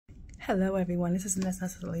Hello everyone, this is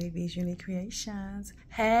LadyVee's Unique Creations.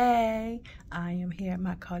 Hey, I am here at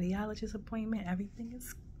my cardiologist appointment. Everything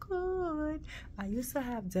is good. I used to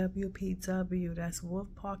have WPW, that's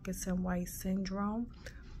Wolff-Parkinson-White syndrome.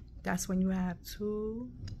 That's when you have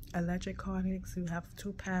two electric cardiacs, you have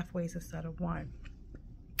two pathways instead of one.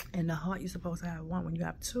 In the heart, you're supposed to have one. When you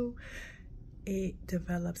have two, it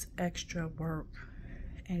develops extra work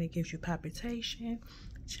and it gives you palpitation,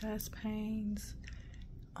 chest pains.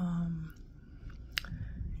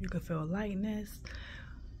 You can feel lightness.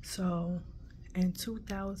 So in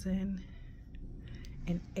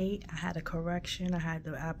 2008, I had a correction. I had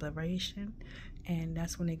the ablation, and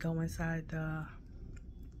that's when they go inside the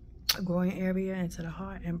groin area into the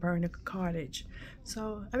heart and burn the cartilage.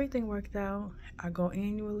 So everything worked out. I go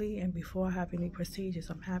annually, and before I have any procedures,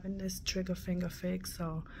 I'm having this trigger finger fix.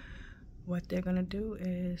 So what they're gonna do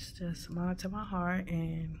is just monitor my heart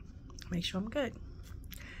and make sure I'm good.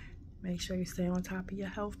 Make sure you stay on top of your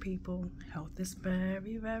health, people. Health is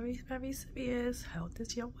very, very, very serious. Health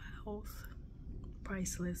is your wealth.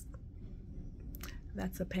 Priceless.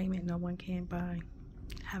 That's a payment no one can buy.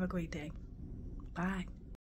 Have a great day. Bye.